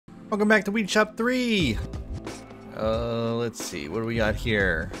Welcome back to Weed Shop 3. Let's see, what do we got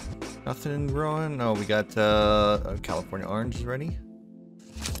here? Nothing growing? No, we got California oranges ready.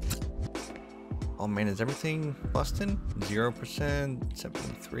 Oh man, is everything busting? 0%,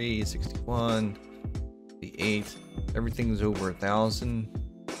 73, 61, the 8. Everything's over 1,000.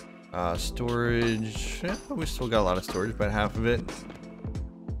 Storage. Yeah, we still got a lot of storage, about half of it.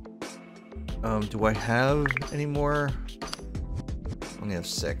 Do I have any more? Only have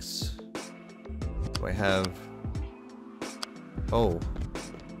 6. Do I have? Oh,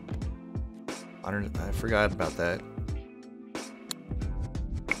 I forgot about that.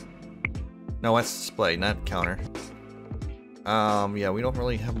 No, that's display, not counter. Yeah, we don't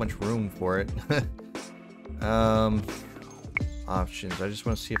really have much room for it. Options. I just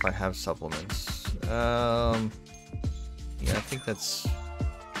want to see if I have supplements. Yeah, I think that's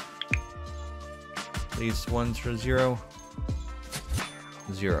these ones for 0.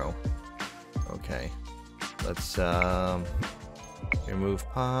 0. Okay. Let's remove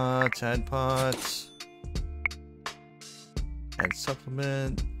pots, add pots, add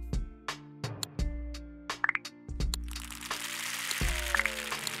supplement.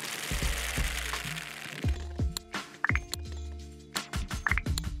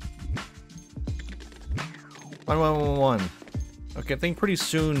 One. Okay, I think pretty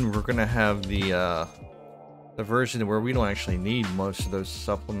soon we're gonna have the version where we don't actually need most of those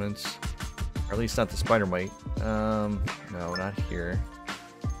supplements, or at least not the spider mite. No, not here.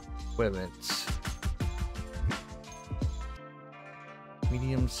 Equipment.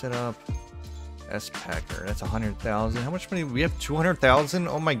 Medium setup. S packer. That's 100,000. How much money? We have 200,000.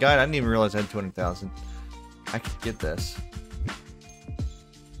 Oh my god! I didn't even realize I had 200,000. I could get this.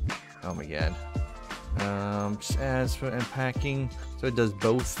 Oh my god. Just adds for unpacking, so it does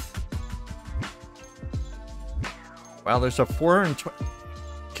both. Wow, there's a 420.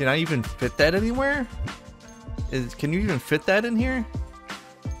 Can I even fit that anywhere? Can you even fit that in here?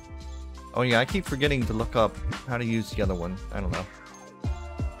 Oh yeah, I keep forgetting to look up how to use the other one. I don't know.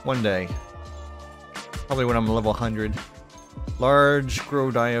 One day. Probably when I'm level 100. Large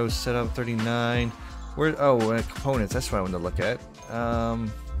grow dio setup 39. Where? Oh, components. That's what I wanted to look at.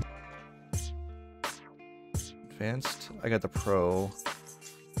 Advanced. I got the pro.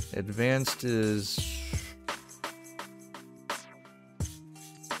 Advanced is.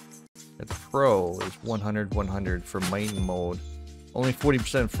 The pro is 100, 100 for mite and mold. Only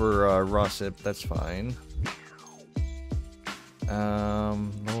 40% for raw sip. That's fine.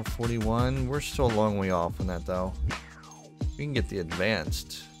 Level 41. We're still a long way off on that though. We can get the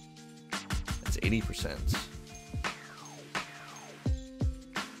advanced. That's 80%.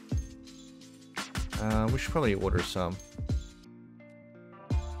 We should probably order some.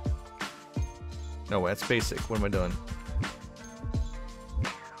 No, that's basic. What am I doing?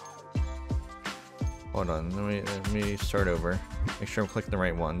 Hold on. Let me start over. Make sure I'm clicking the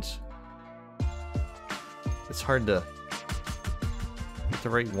right ones. It's hard to get the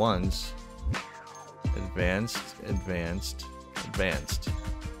right ones. Advanced, advanced, advanced.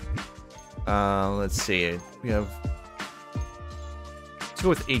 Let's see. We have. Let's go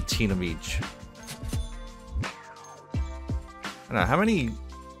with 18 of each. I don't know, how many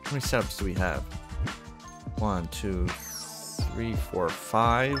setups do we have? 1, 2, 3, 4,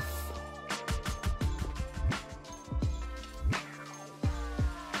 5.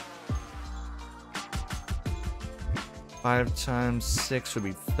 5 times 6 would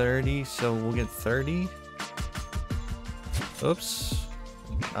be 30, so we'll get 30. Oops.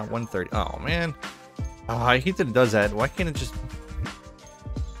 Not 130. Oh man. Oh, I hate that it does that. Why can't it just...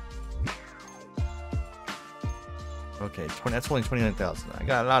 Okay, that's only 29,000. I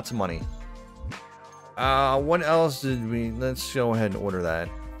got lots of money. What else did we... Let's go ahead and order that.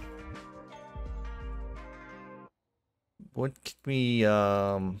 What could we...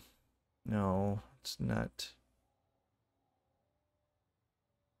 No, it's not...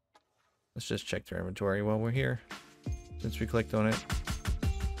 Let's just check their inventory while we're here, since we clicked on it.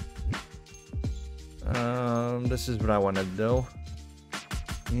 This is what I wanted to do.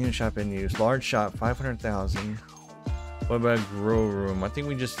 Unit shop in use. Large shop, 500,000. What about grow room? I think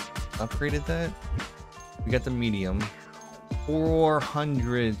we just upgraded that. We got the medium.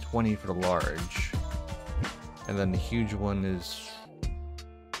 420 for the large. And then the huge one is...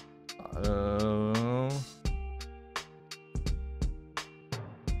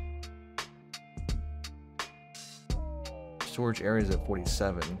 Storage areas at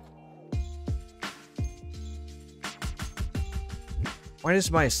 47. Why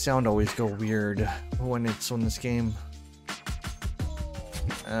does my sound always go weird when it's on this game?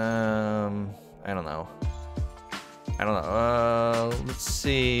 I don't know. I don't know. Let's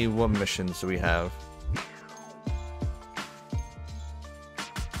see, what missions do we have?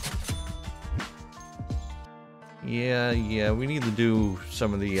 Yeah, we need to do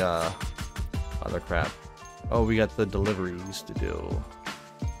some of the other crap. Oh, we got the deliveries to do.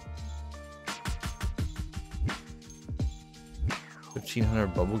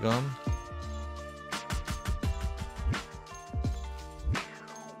 1,500 bubblegum.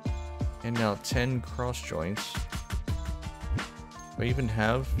 And now 10 cross joints. Do I even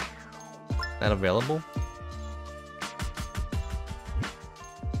have that available?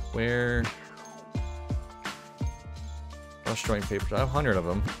 Where? Cross joint papers. I have 100 of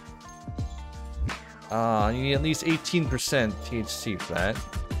them. You need at least 18% THC for that.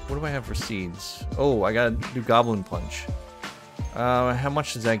 What do I have for seeds? Oh, I gotta do Goblin Punch. How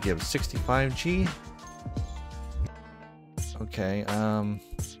much does that give? 65G? Okay, oh,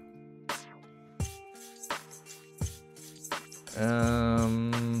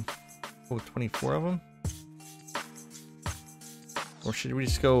 24 of them? Or should we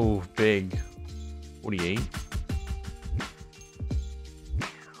just go big? 48?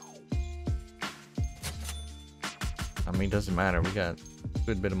 I mean, it doesn't matter. We got a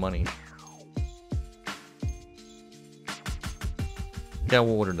good bit of money. Yeah,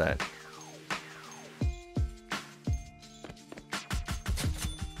 we'll order that.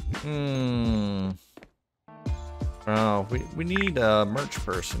 Oh, we need a merch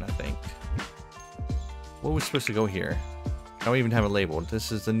person, I think. What was supposed to go here? I don't even have it labeled.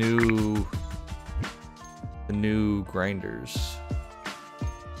 This is the new grinders.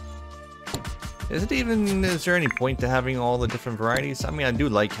 Is there any point to having all the different varieties? I mean, I do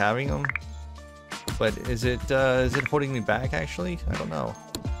like having them, but is it holding me back actually? I don't know.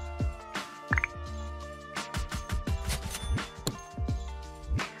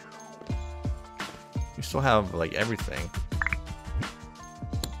 We still have like everything.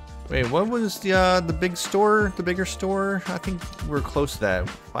 Wait, what was the big store? The bigger store? I think we're close to that.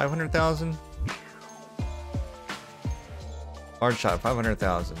 500,000. Hard shot,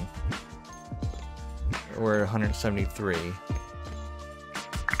 500,000. We're at 173.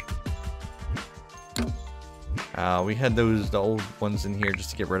 We had the old ones in here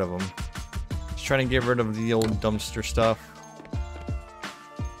just to get rid of them. Just trying to get rid of the old dumpster stuff.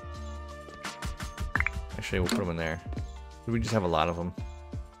 Actually, we'll put them in there. We just have a lot of them.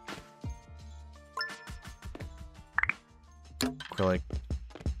 Acrylic.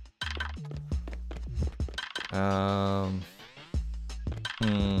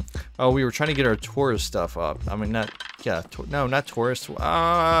 Oh, we were trying to get our tourist stuff up. I mean, not tourist. What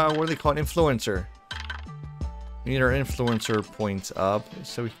are they called? Influencer. We need our influencer points up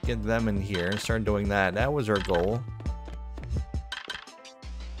so we can get them in here and start doing that. That was our goal.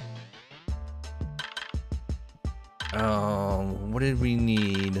 What did we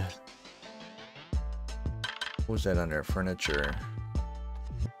need? What was that under? Furniture.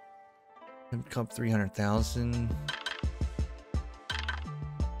 Cup 300,000.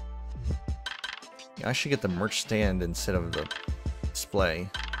 I should get the merch stand instead of the display.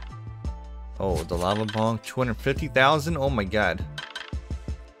 Oh, the lava bong, 250,000. Oh my god.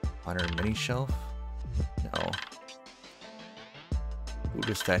 Modern mini shelf. No.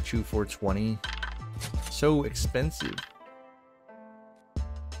 Buddha statue, 420. So expensive.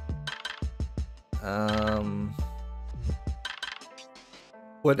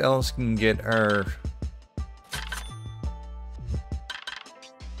 What else can get our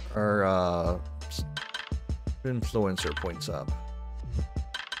influencer points up?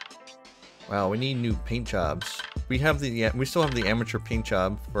 Wow, we need new paint jobs. We still have the amateur paint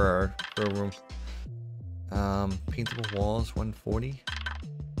job for our room. Paintable walls, 140.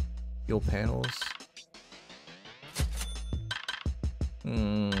 Steel panels.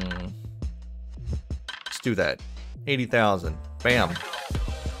 Let's do that. 80,000. Bam.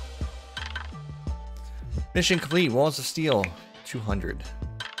 Mission complete. Walls of steel. 200.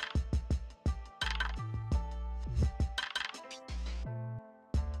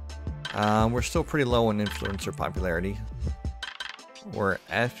 We're still pretty low on influencer popularity. We're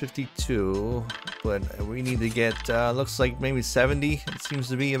at 52, but we need to get, looks like maybe 70. It seems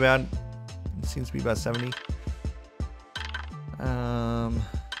to be about 70.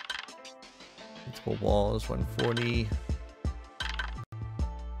 Multiple walls, 140.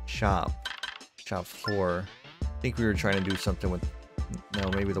 Shop floor. I think we were trying to do something with, no,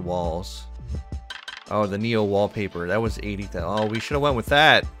 maybe the walls. Oh, the Neo wallpaper. That was 80,000. Oh, we should have went with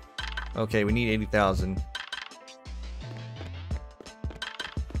that. Okay, we need 80,000.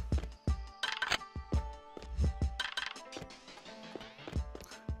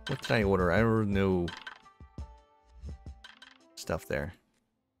 What did I order? I don't know. stuff there.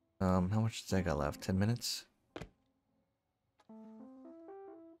 How much does that got left? 10 minutes?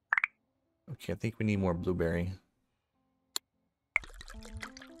 Okay, I think we need more blueberry.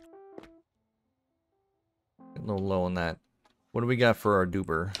 Get a little low on that. What do we got for our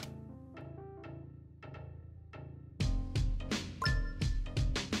duper?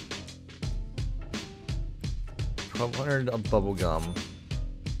 $1,200 of bubble gum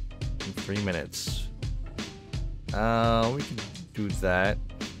in 3 minutes. We can do that.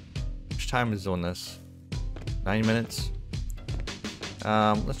 How much time is on this? 9 minutes.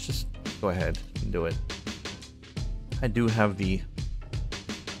 Let's just go ahead and do it. I do have the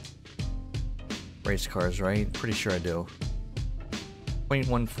race cars, right? Pretty sure I do.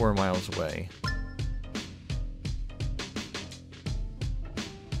 0.14 miles away.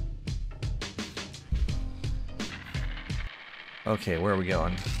 Okay, where are we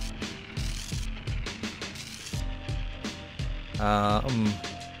going?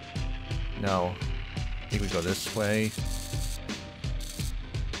 No. I think we go this way.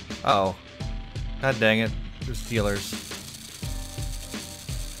 Oh. God dang it. There's dealers.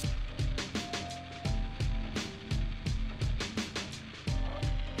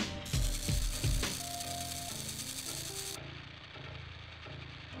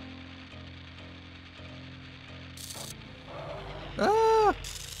 Ah!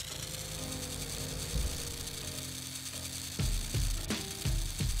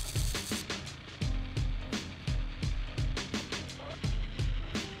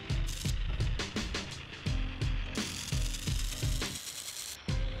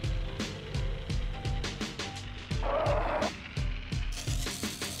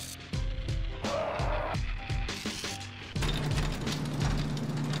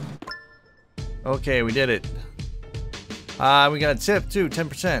 Okay, we did it. We got a tip too,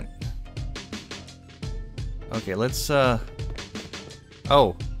 10%. Okay, let's oh,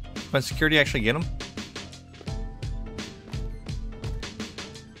 can security actually get him?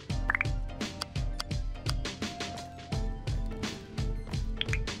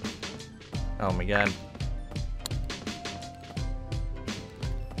 Oh my god.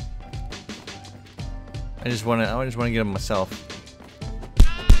 I just wanna get him myself.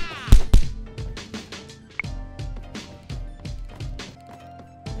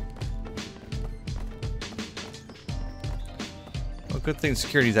 Good thing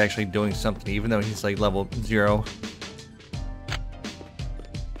security's actually doing something, even though he's like level 0.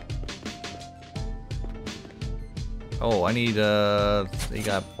 Oh, I need they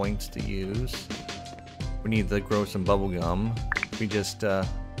got points to use. We need to grow some bubble gum. We just sold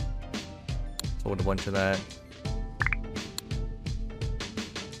a bunch of that.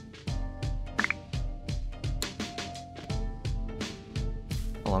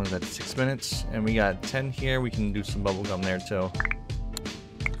 How long is that? 6 minutes, and we got 10 here. We can do some bubble gum there too.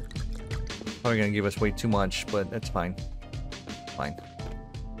 Probably gonna give us way too much, but that's fine. Fine.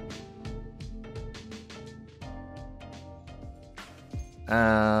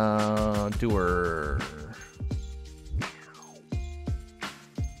 Doer.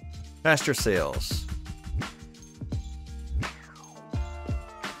 Faster sales.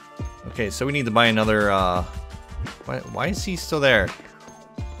 Okay, so we need to buy another, why is he still there?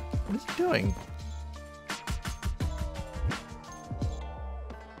 What is he doing?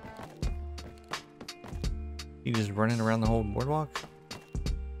 He just running around the whole boardwalk?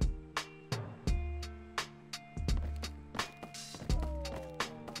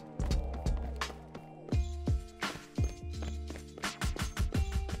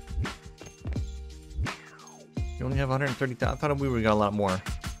 You only have 130,000. I thought we would have got a lot more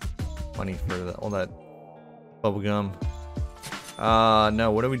money for all that bubble gum.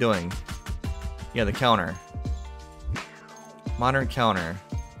 No, what are we doing? Yeah, the counter. Modern counter.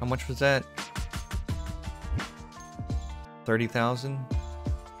 How much was that? 30,000?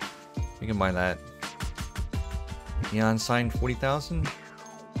 We can buy that. Neon sign 40,000?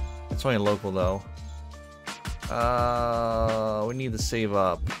 It's only local though. We need to save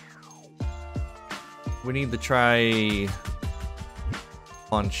up. We need to try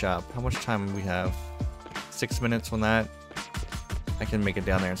pawn shop. How much time do we have? 6 minutes on that. I can make it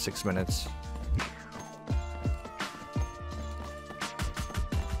down there in 6 minutes.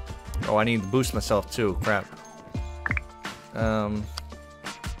 Oh, I need to boost myself too. Crap.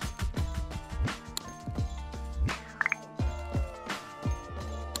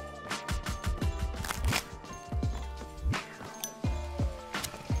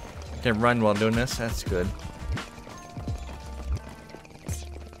 Can run while doing this. That's good.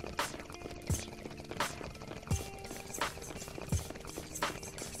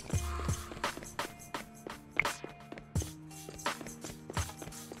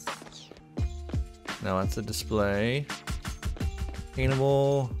 No, that's a display.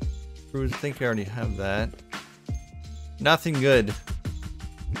 Paintable. Cruise, I think I already have that. Nothing good.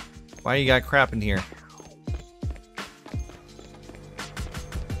 Why you got crap in here?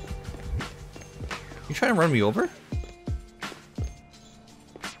 You trying to run me over?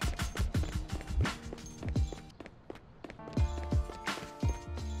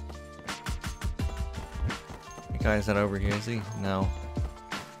 The guy's not over here, is he? No.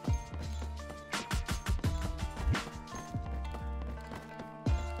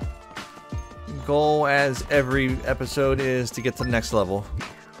 Goal, as every episode, is to get to the next level.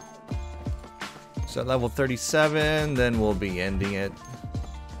 So at level 37, then we'll be ending it.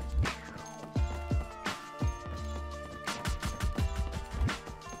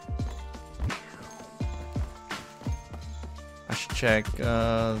 I should check,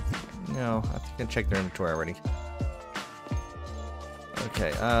 no, I think I checked their inventory already.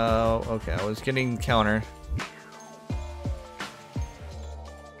 Okay, okay, I was getting counter.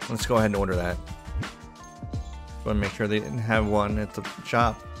 Let's go ahead and order that. Want to make sure they didn't have one at the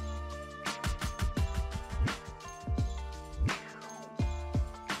shop.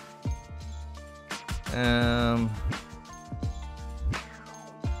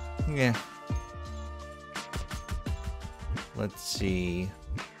 Yeah. Let's see.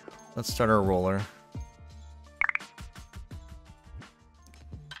 Let's start our roller.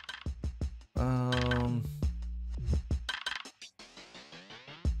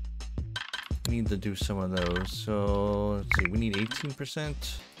 Need to do some of those. So let's see, we need 18%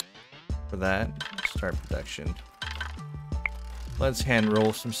 for that. Start production. Let's hand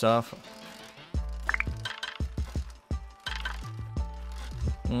roll some stuff.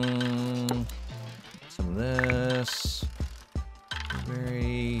 Some of this.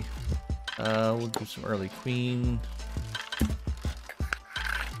 We'll do some early queen.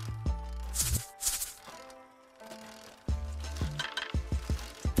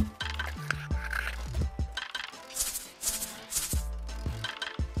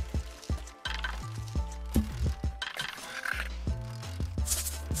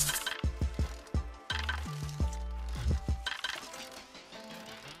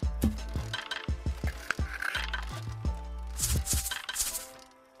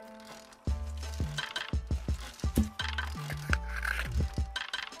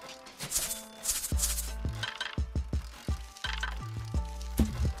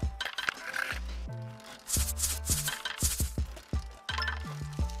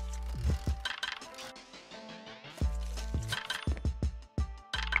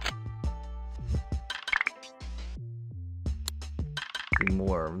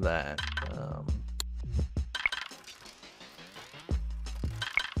 More of that.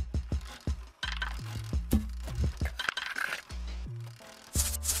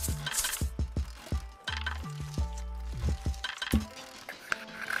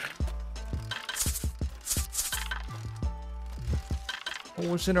 What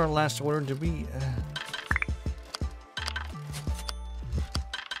was in our last order? Did we?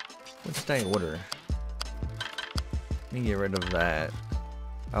 What did I order? Let me get rid of that.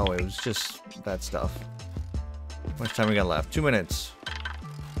 Oh, it was just that stuff. How much time we got left? 2 minutes.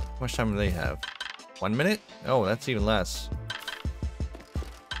 How much time do they have? 1 minute? Oh, that's even less.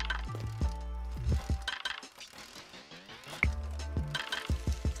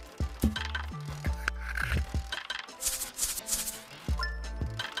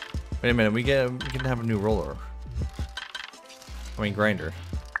 Wait a minute, we can have a new roller. I mean grinder.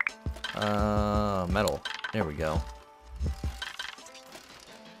 Metal. There we go.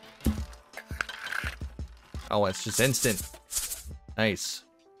 Oh, it's just instant. Nice.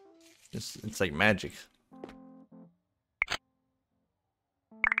 It's like magic.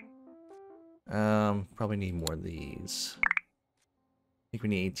 Probably need more of these. I think we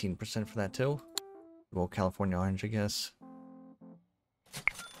need 18% for that too. Well, California orange, I guess.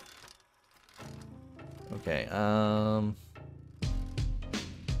 Okay,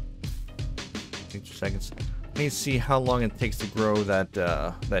 2 seconds. I need to see how long it takes to grow that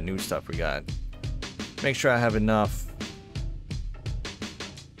that new stuff we got. Make sure I have enough.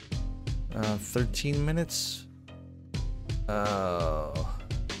 13 minutes. I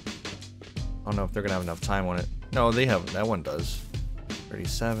don't know if they're gonna have enough time on it. No, they have. That one does.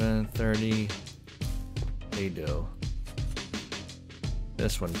 37, 30. They do.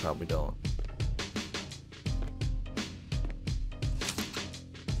 This one probably don't.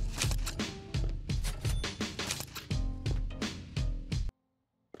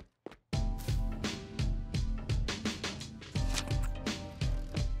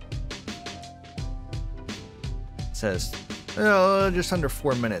 Says, oh, just under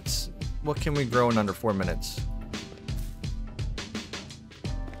 4 minutes. What can we grow in under 4 minutes?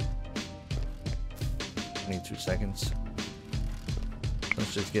 I need 2 seconds.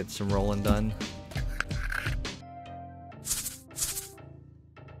 Let's just get some rolling done.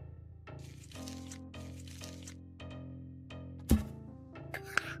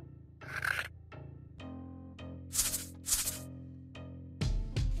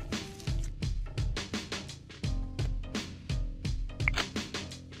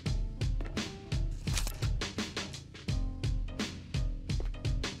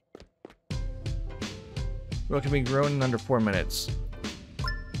 What can be grown in under 4 minutes?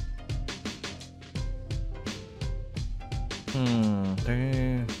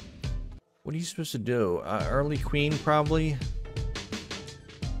 What are you supposed to do? Early queen, probably.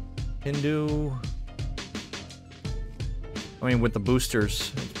 Hindu. I mean, with the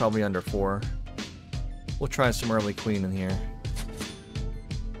boosters, it's probably under 4. We'll try some early queen in here.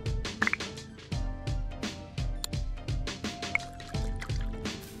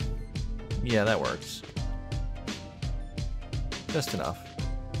 Yeah, that works. Just enough.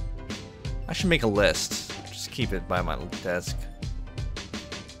 I should make a list. Just keep it by my desk.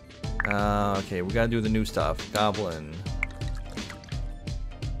 Okay, we gotta do the new stuff. Goblin.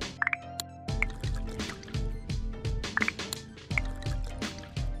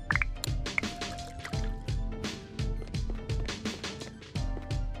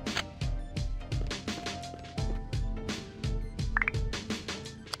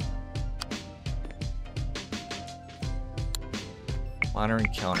 Honor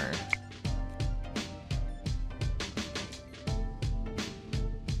encounter.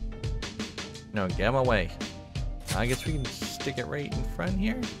 No, get him away. I guess we can stick it right in front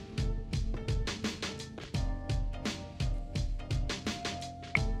here.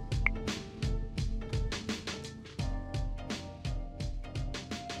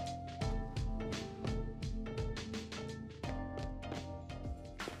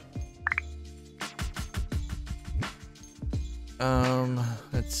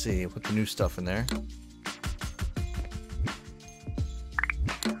 Let's see, put the new stuff in there.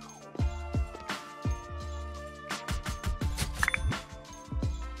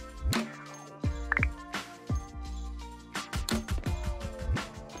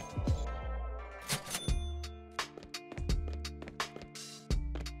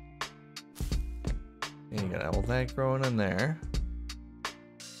 And you got all that growing in there.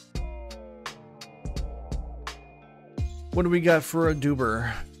 What do we got for a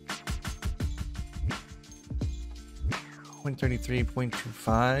Duber? 0.33,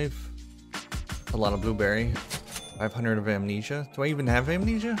 0.25. A lot of blueberry. 500 of amnesia. Do I even have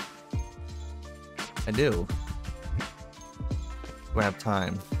amnesia? I do. Do I have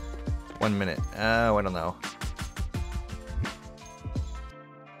time? 1 minute. Oh, I don't know.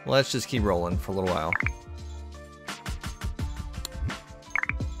 Let's just keep rolling for a little while.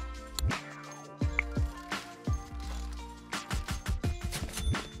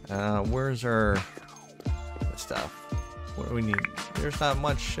 Where's our stuff? What do we need? There's not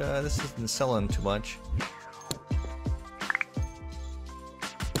much. This isn't selling too much.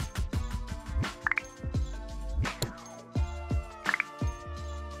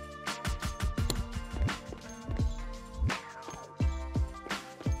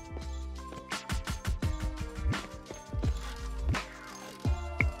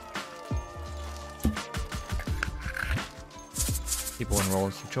 People enroll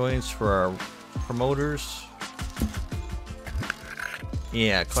some choice for our promoters.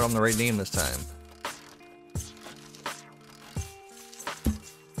 Yeah, caught on the right name this time.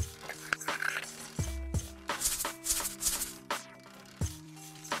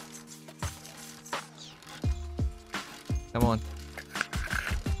 Come on.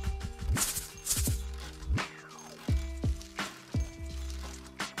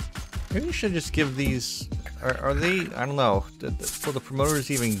 Maybe you should just give these. Are they? I don't know. Will the promoters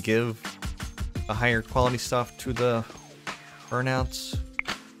even give a higher quality stuff to the burnouts?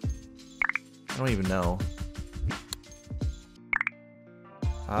 I don't even know.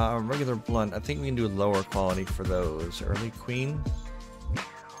 Regular blunt. I think we can do lower quality for those. Early queen.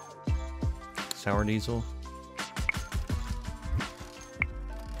 Sour diesel.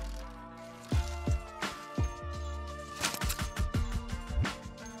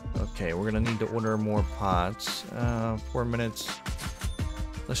 Okay, we're gonna need to order more pots. 4 minutes.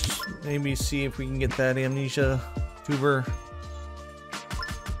 Let's just maybe see if we can get that amnesia tuber.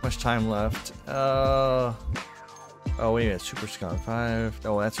 Much time left. Oh wait a minute, super skunk 5.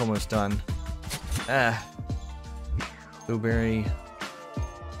 Oh, that's almost done. Blueberry.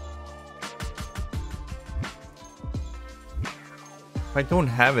 If I don't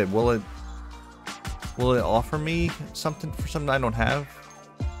have it, will it offer me something for something I don't have?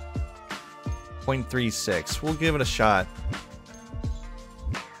 0.36. We'll give it a shot.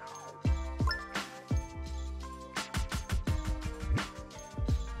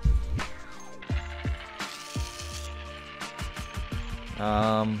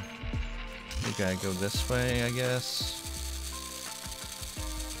 We gotta go this way, I guess.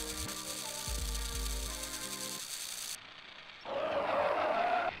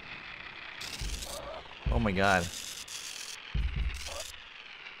 Oh my god.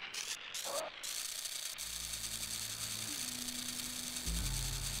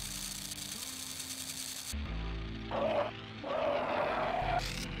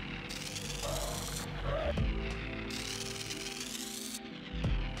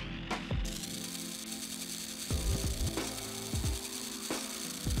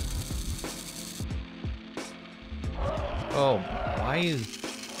 Oh, why is...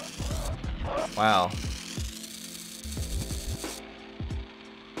 Wow.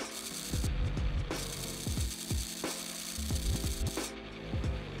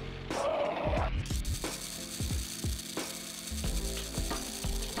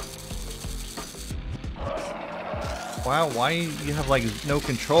 Wow, why you have like no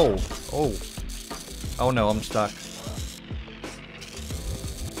control? Oh. Oh no, I'm stuck.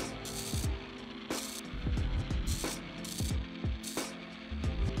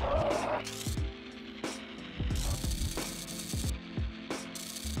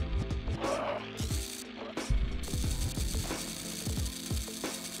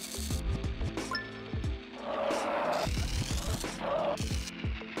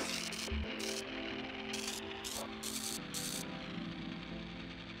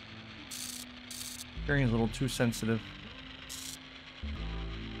 Steering is a little too sensitive.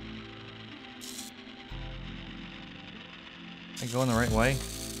 Am I going the right way?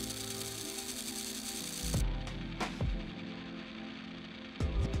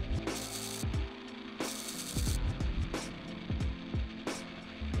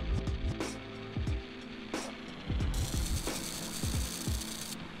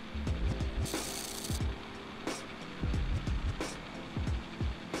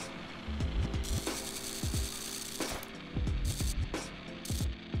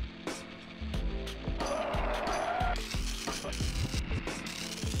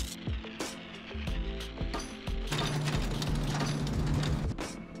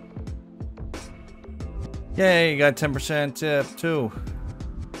 Yay, you got 10% tip too.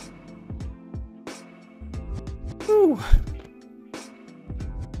 Whew.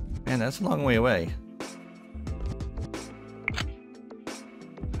 Man, that's a long way away.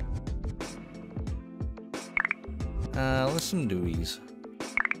 Let's some doobies.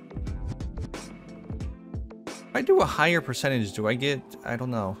 If I do a higher percentage, do I get... I don't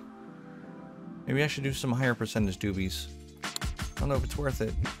know. Maybe I should do some higher percentage doobies. I don't know if it's worth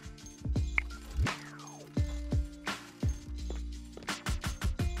it.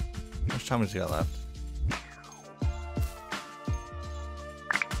 How much you got left?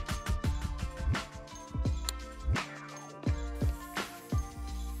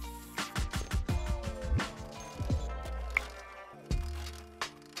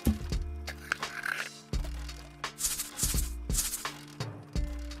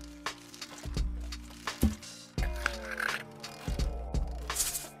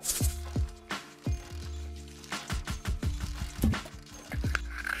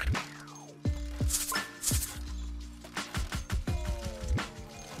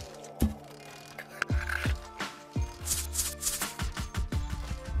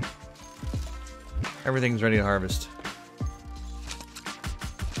 Everything's ready to harvest.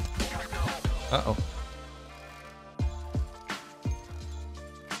 Uh-oh.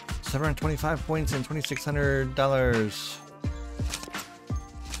 725 points and $2,600.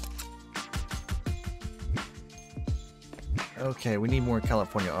 Okay, we need more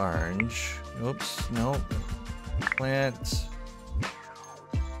California orange. Oops, nope. Plant.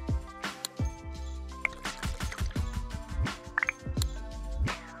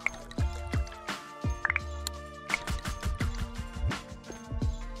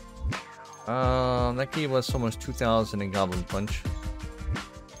 That gave us almost 2,000 in Goblin Punch.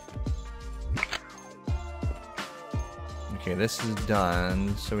 Okay, this is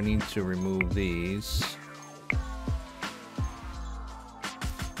done, so we need to remove these.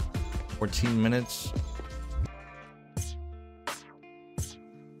 14 minutes.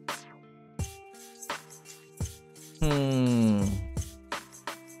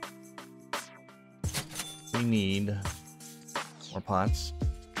 We need more pots.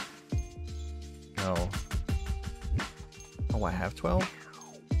 No. Oh, Oh, I have 12?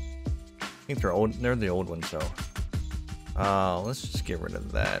 I think they're old. They're the old ones, though. Let's just get rid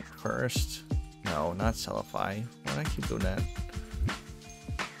of that first. No, not Cellify. Why do I keep doing that?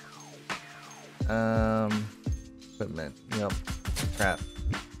 Equipment. Yep. Crap.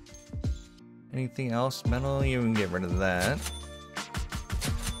 Anything else? Metal? You can get rid of that.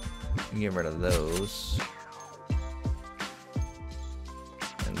 You can get rid of those.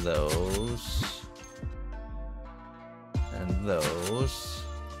 And those. And those.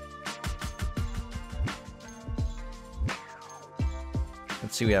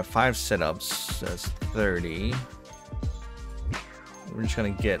 Let's see, we have 5 setups. That's 30. We're just gonna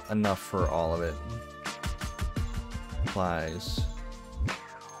get enough for all of it. Supplies.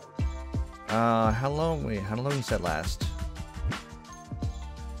 How long? Wait, how long does that last?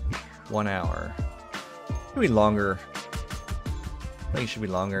 1 hour. Should be longer. I think it should be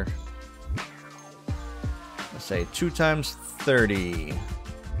longer. Let's say 2 times 30.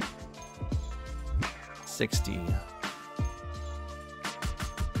 60.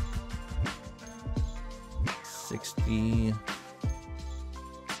 60.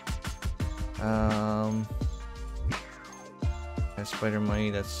 That's spider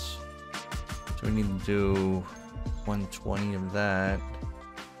money. That's so we need to do 120 of that.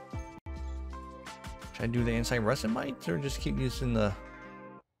 Should I do the anti-russet mites or just keep using the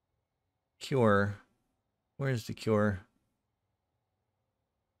cure? Where's the cure?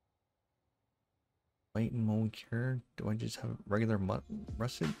 White and mold cure. Do I just have regular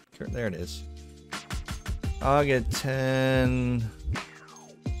russet cure? There it is. I'll get 10.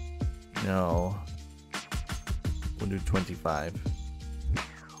 No. We'll do 25.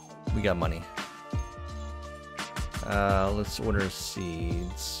 We got money. Let's order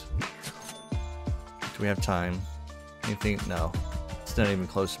seeds. Do we have time? Anything? No. It's not even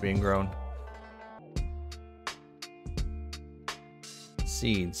close to being grown.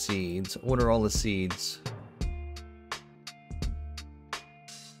 Seeds. Order all the seeds.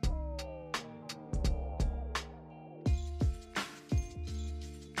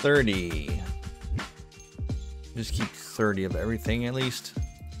 $30. Just keep 30 of everything at least.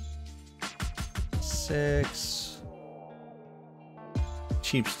 6.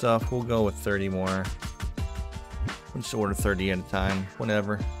 Cheap stuff. We'll go with 30 more. We'll just order 30 at a time.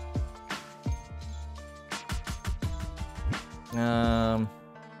 Whatever.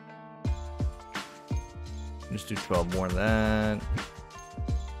 Just do 12 more of that.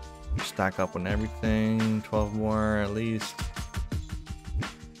 Stack up on everything. 12 more at least.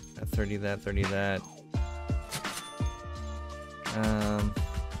 30 that, 30 that.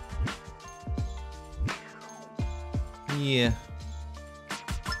 Yeah.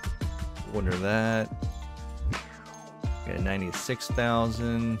 Order that. Got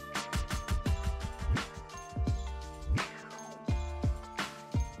 96,000.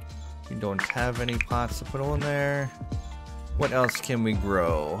 We don't have any pots to put on there. What else can we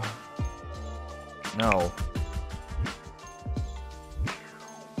grow? No.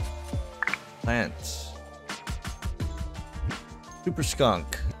 Plants. Super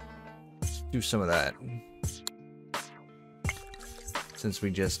skunk. Let's do some of that. Since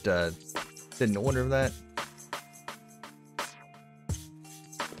we just didn't order that.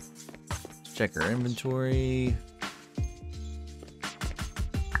 Let's check our inventory.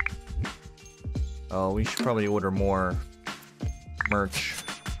 Oh, we should probably order more merch.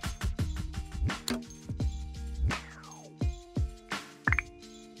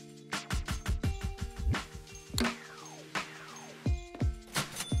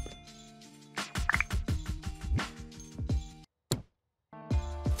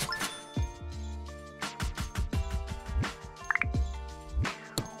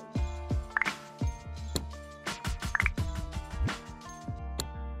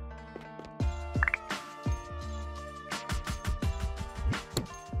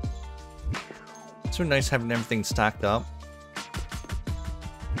 It's so nice having everything stocked up.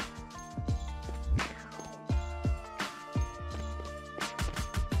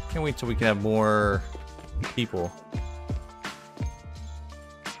 Can't wait till we can have more people.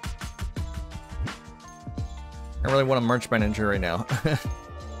 I really want a merch manager right now.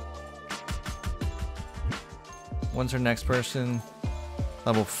 When's our next person?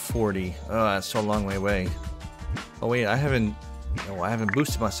 Level 40. Oh, that's so a long way away. Oh wait, I haven't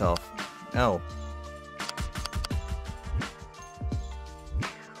boosted myself. No.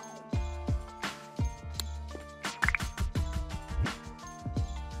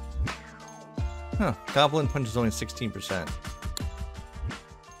 Huh, Goblin Punch is only 16%.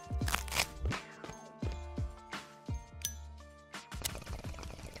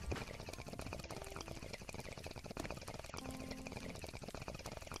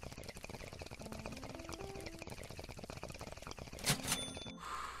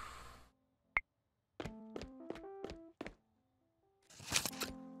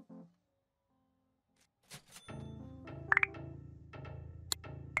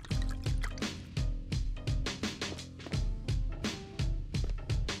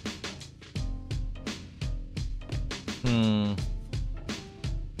 I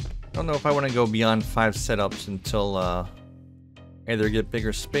don't know if I want to go beyond 5 setups until either get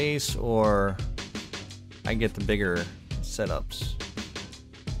bigger space or I get the bigger setups.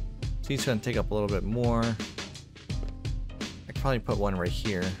 So he's going to take up a little bit more. I could probably put one right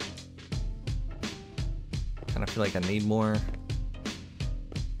here. Kind of feel like I need more.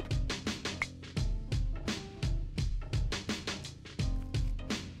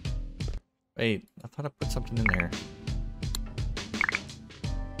 Wait, I thought I put something in there.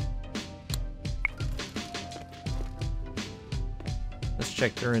 Let's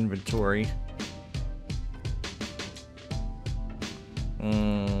check their inventory.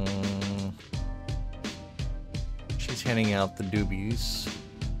 She's handing out the doobies.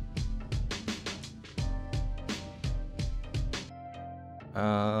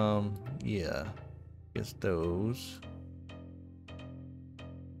 Yeah. Gets those.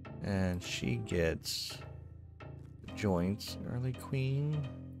 And she gets the joints. Early Queen.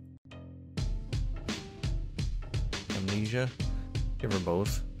 Amnesia. Give her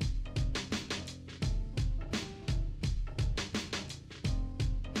both.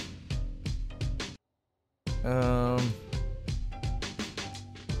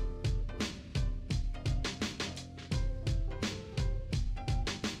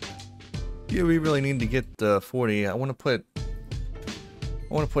 Yeah, we really need to get 40. I want to put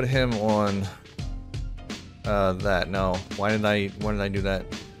him on that. No, why did I do that?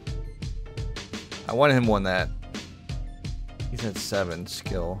 I wanted him on that. He's at 7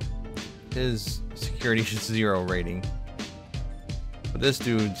 skill. His security is 0 rating. But this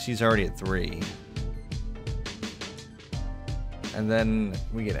dude, she's already at 3. And then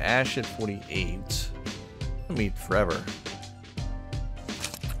we get Ash at 48. I'll meet forever.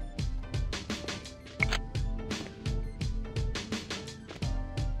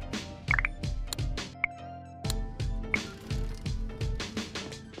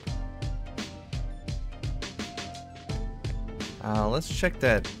 Let's check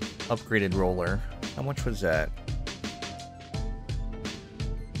that upgraded roller. How much was that?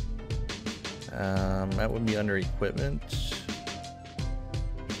 That would be under equipment.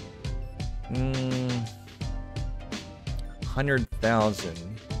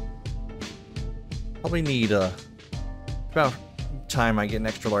 100,000. Probably need about time I get an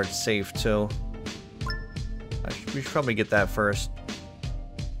extra large safe too. We should probably get that first.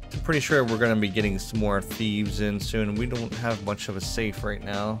 I'm pretty sure we're gonna be getting some more thieves in soon. We don't have much of a safe right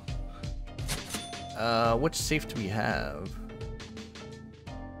now. Which safe do we have?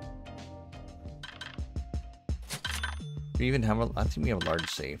 We even have I think we have a large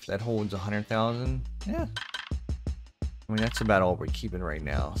safe that holds 100,000. Yeah. I mean, that's about all we're keeping right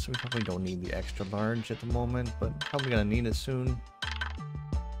now, so we probably don't need the extra large at the moment, but probably gonna need it soon.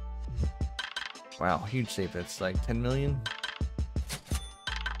 Wow, huge safe. It's like 10 million.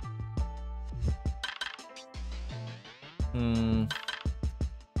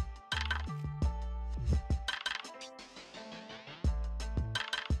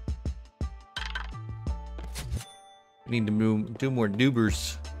 We need to do more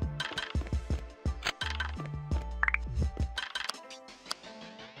doobers.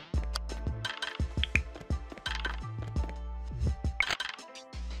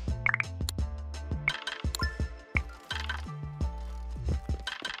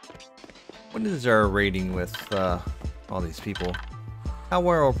 What is our rating with all these people? How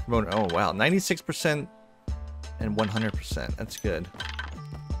are our promoted? Oh wow, 96% and 100%. That's good.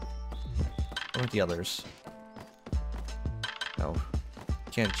 What about the others? No,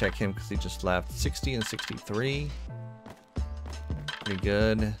 can't check him because he just left. 60 and 63. Pretty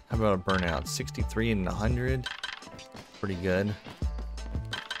good. How about a burnout? 63 and 100. Pretty good.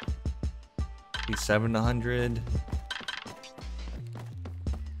 57 100.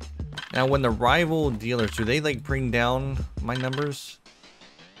 Now, when the rival dealers, do they like bring down my numbers?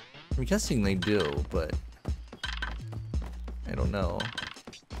 I'm guessing they do, but I don't know.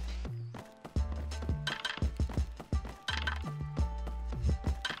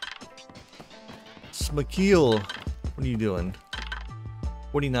 Smakeel, what are you doing?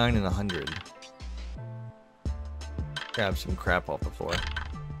 49 and 100. Grab some crap off the floor.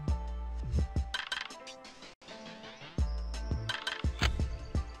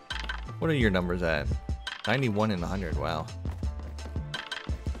 What are your numbers at? 91 and 100, wow.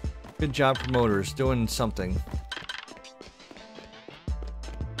 Good job, promoters, doing something.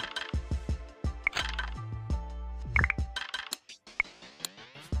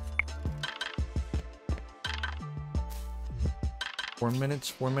 Four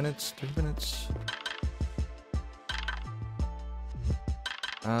minutes, 3 minutes.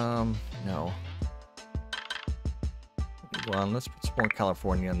 No. Hold on, let's put some more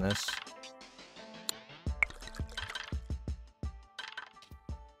California in this.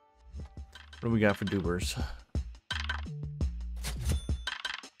 What do we got for dubers?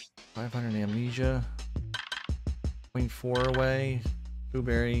 500 amnesia. 0.4 away.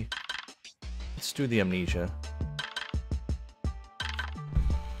 Blueberry. Let's do the amnesia.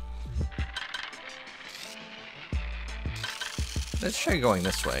 Let's try going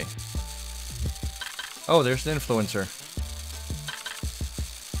this way. Oh, there's an influencer.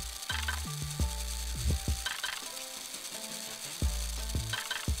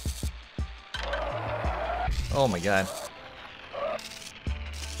 Oh my god.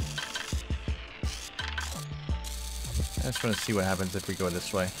 I just want to see what happens if we go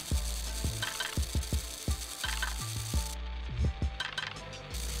this way.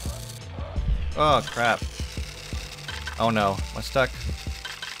 Oh crap. Oh no, I'm stuck.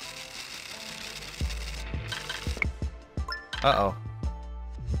 Uh-oh.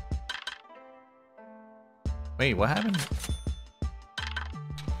 Wait, what happened?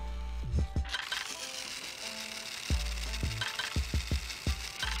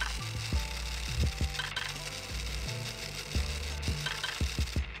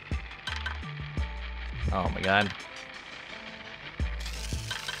 Oh my god.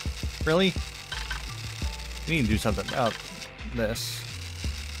 Really? We need to do something about this.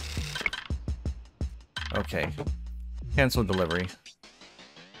 Okay. Cancel delivery.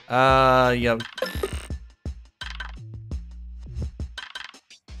 Yep.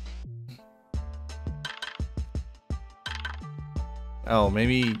 Oh,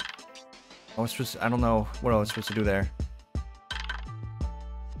 maybe I was supposed to, I don't know what I was supposed to do there.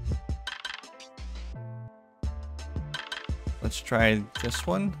 Let's try this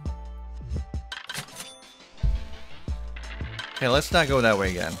one. Okay, let's not go that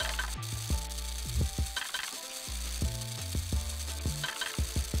way again.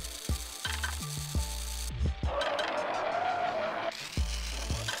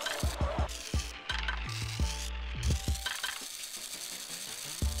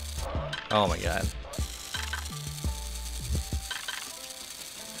 Oh my god.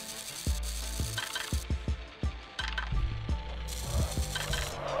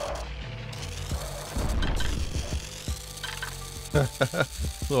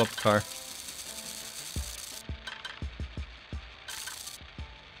 Blew up the car.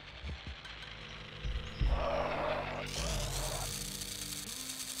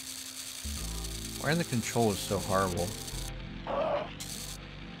 Why are the controls so horrible?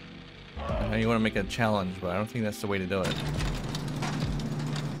 I know you want to make a challenge, but I don't think that's the way to do it.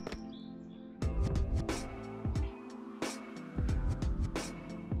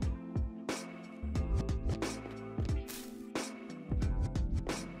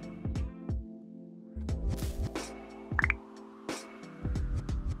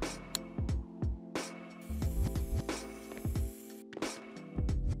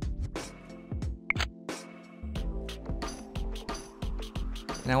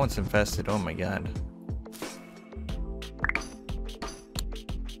 Now it's infested. Oh my god.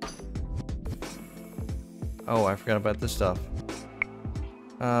 Oh, I forgot about this stuff.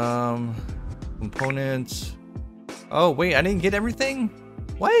 Components. Oh, wait, I didn't get everything?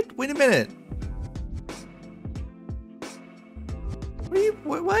 What? Wait a minute. What are you,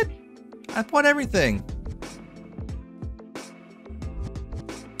 what? I bought everything.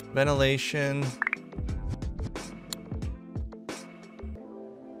 Ventilation.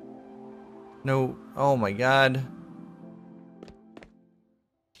 No, oh my god.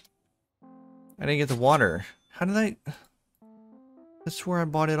 I didn't get the water. How did I swear I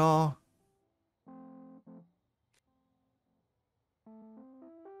bought it all.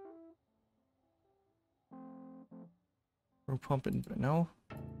 We're pumping, no?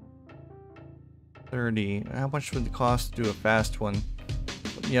 30. How much would it cost to do a fast one?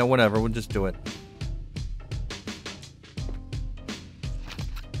 Yeah, whatever, we'll just do it.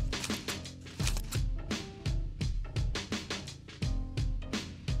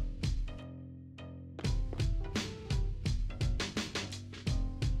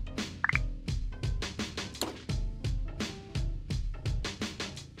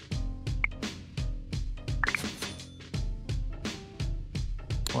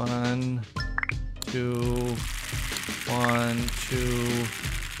 One, two,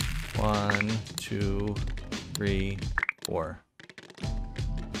 1, 2, 3, 4.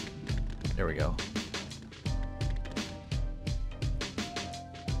 There we go.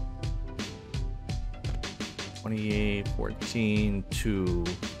 $28, $14, 2.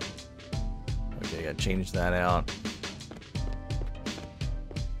 Okay, I gotta change that out.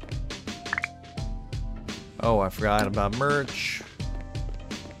 Oh, I forgot about merch.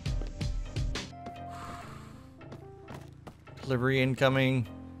 Delivery incoming.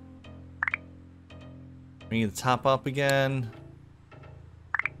 We need to top up again.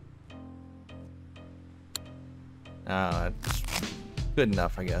 It's good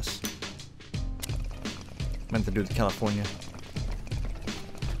enough, I guess. Meant to do the California.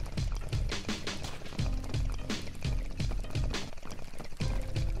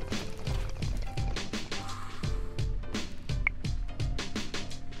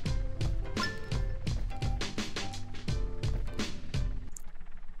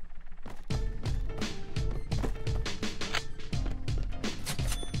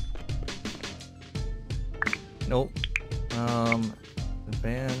 Nope.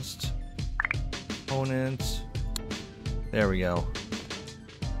 Advanced components. There we go.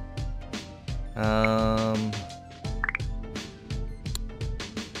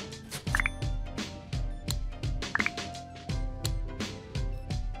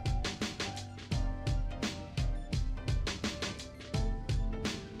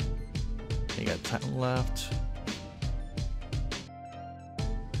 You got time left.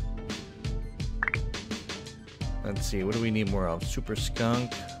 Let's see, what do we need more of? Super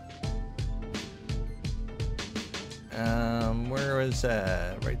skunk. Where is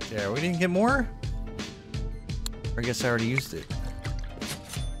that? Right there. We didn't get more? I guess I already used it.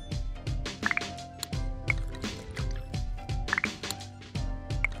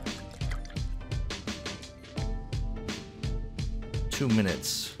 Two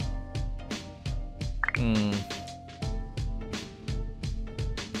minutes.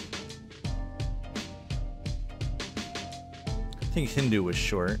 I think Hindu was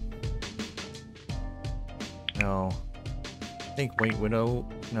short. No. I think White Widow.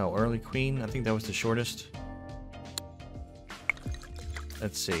 No, Early Queen. I think that was the shortest.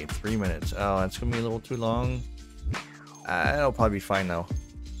 Let's see. 3 minutes. Oh, that's gonna be a little too long. It'll probably be fine though.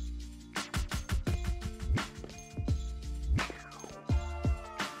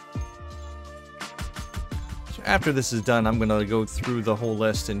 So after this is done, I'm gonna go through the whole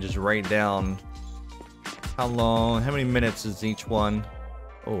list and just write down how long, how many minutes is each one.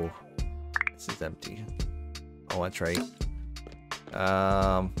 Oh, this is empty. Oh, that's right.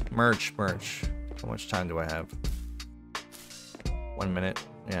 Merch. How much time do I have? 1 minute.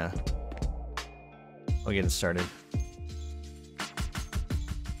 Yeah. I'll get it started.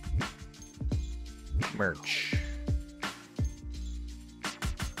 Merch.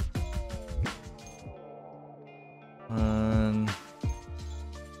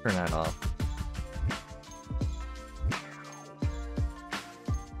 Turn that off.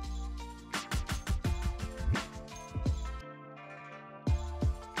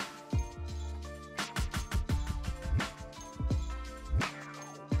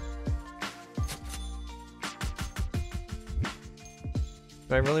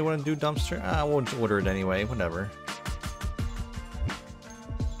 Do I really want to do dumpster? I won't order it anyway, whatever.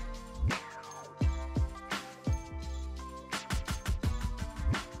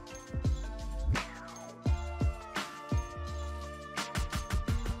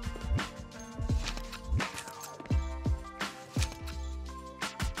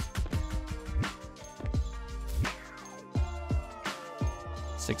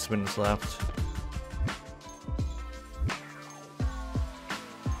 Six minutes left.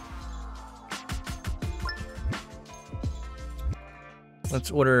 Let's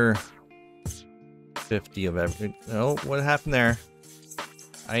order 50 of every. Oh, what happened there?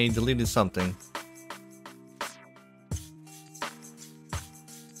 I deleted something.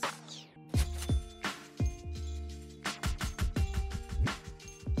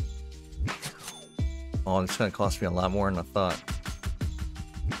 Oh, it's gonna cost me a lot more than I thought.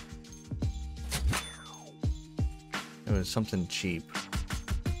 It was something cheap.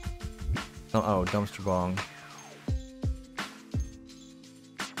 Oh, dumpster bong.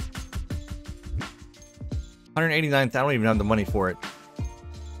 $189,000. I don't even have the money for it.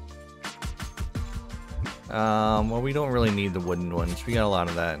 Well, we don't really need the wooden ones. We got a lot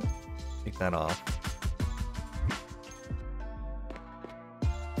of that. Take that off.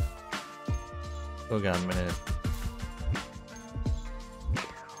 Still got a minute.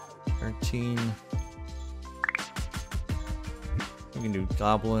 13. We can do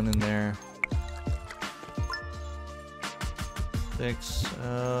goblin in there. 6.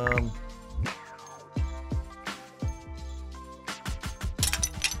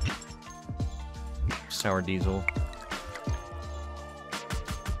 Sour diesel.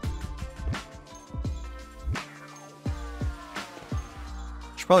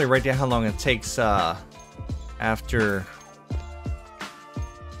 Should probably write down how long it takes after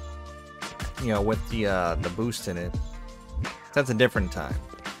you know, with the boost in it. That's a different time.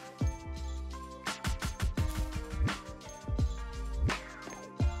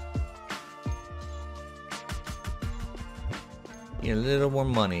 Need a little more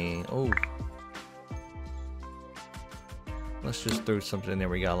money. Oh. Let's just throw something in there.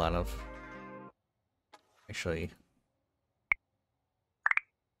 We got a lot of. Actually,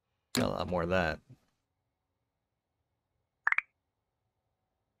 got a lot more of that.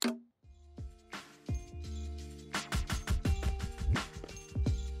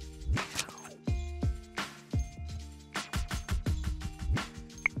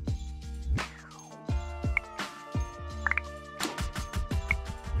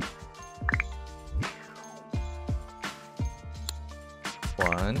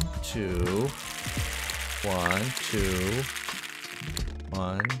 One, two, 1, 2,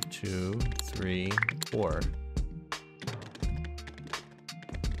 1, 2, 3, 4.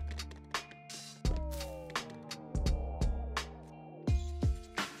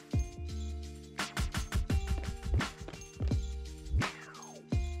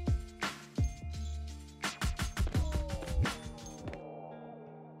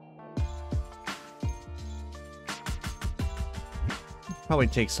 Probably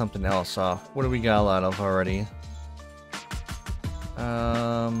take something else off. What do we got a lot of already?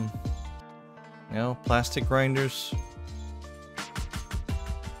 You know, plastic grinders.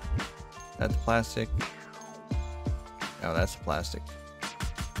 That's plastic. Oh, that's plastic.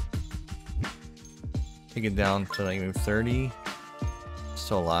 Take it down to like maybe 30.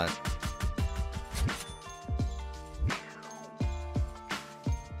 Still a lot.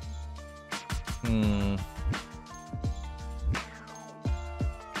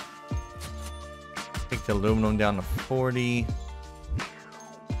 Take the aluminum down to 40.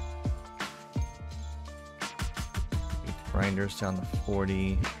 Grinders down to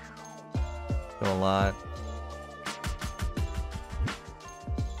 40. Still a lot.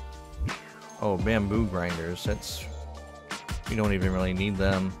 Oh, bamboo grinders. That's... We don't even really need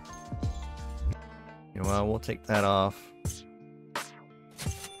them. You know what? We'll take that off.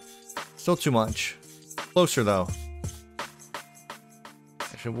 Still too much. Closer though.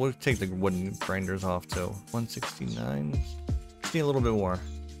 Actually, we'll take the wooden grinders off too. 169. Just need a little bit more.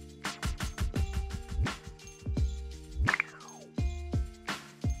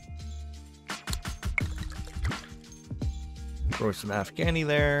 Throw some Afghani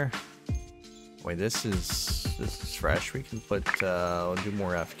there. Wait, this is fresh. We can put we'll do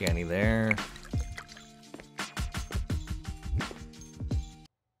more Afghani there.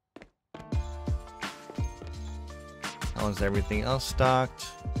 How is everything else stocked?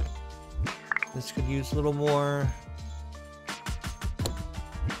 This could use a little more.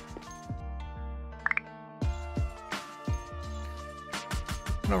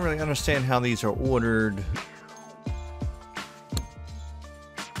 I don't really understand how these are ordered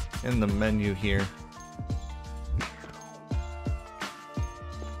in the menu here.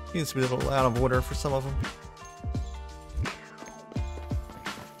 Seems to be a little out of order for some of them.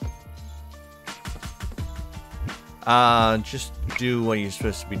 Just do what you're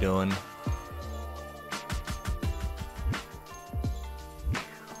supposed to be doing.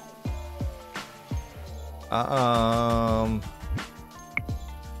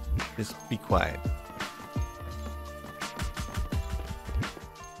 Just be quiet.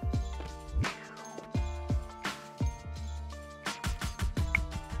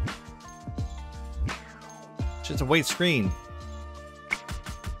 Just a white screen.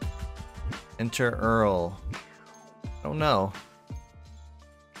 Enter Earl. I don't know.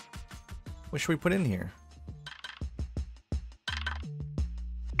 What should we put in here?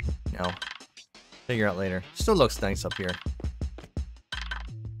 No. Figure out later. Still looks nice up here.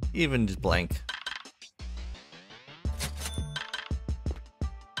 Even just blank.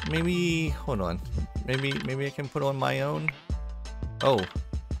 Maybe, hold on. Maybe I can put on my own. Oh.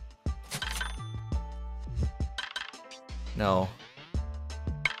 No.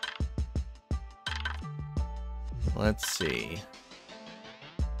 Let's see.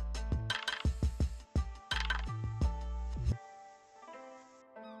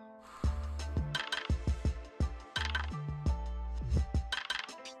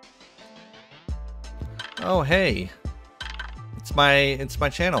 Oh, hey. It's my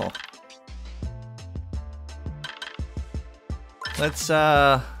channel. Let's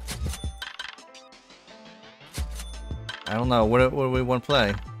I don't know. What do we want to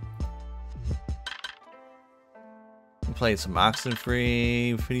play? Play some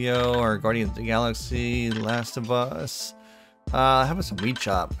Oxenfree video or Guardians of the Galaxy, Last of Us. How about some Weed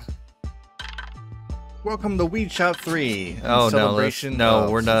Chop? Welcome to Weed Shop 3. Oh, celebration no, of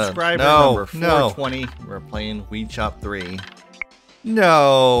we're not. Subscriber No, number 420. We're playing Weed Shop 3.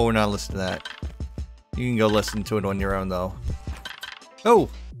 No, we're not listening to that. You can go listen to it on your own, though. Oh!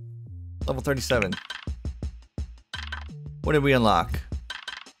 Level 37. What did we unlock?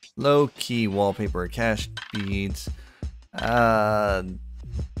 Low-key wallpaper, cash beads, some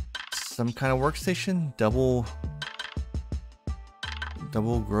kind of workstation? Double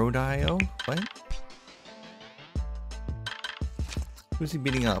grow dio? What? Who's he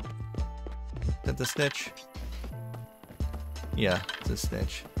beating up? Is that the snitch? Yeah, it's a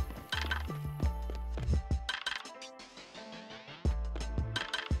snitch.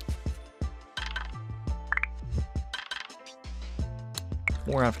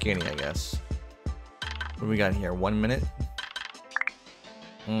 More Afghani, I guess. What do we got here? 1 minute?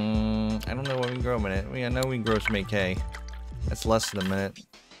 I don't know what we can grow a minute. I know we can grow some AK. That's less than a minute.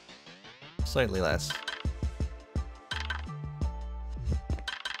 Slightly less.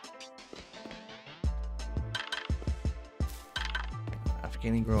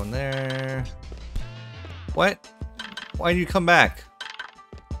 Afghani growing there. What? Why did you come back?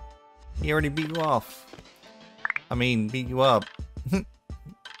 He already beat you off. I mean, beat you up.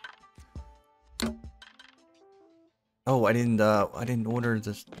 Oh, I didn't order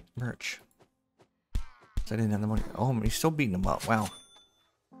this merch. I didn't have the money. Oh, he's still beating him up. Wow.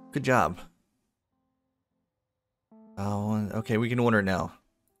 Good job. Oh, okay, we can order it now.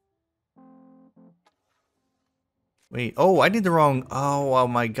 Wait, oh, I did the wrong... Oh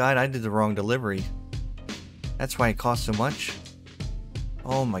my god, I did the wrong delivery. That's why it cost so much.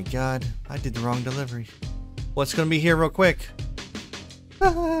 Oh my god, I did the wrong delivery. What's gonna be here real quick?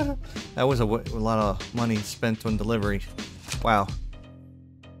 That was a lot of money spent on delivery. Wow.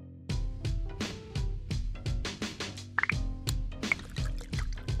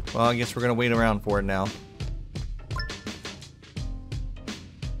 Well, I guess we're gonna wait around for it now.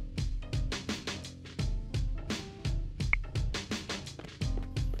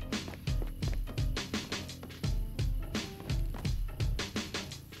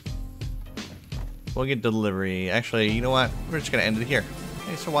 We'll get delivery. Actually, you know what? We're just gonna end it here.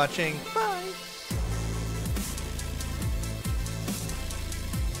 Thanks for watching. Bye.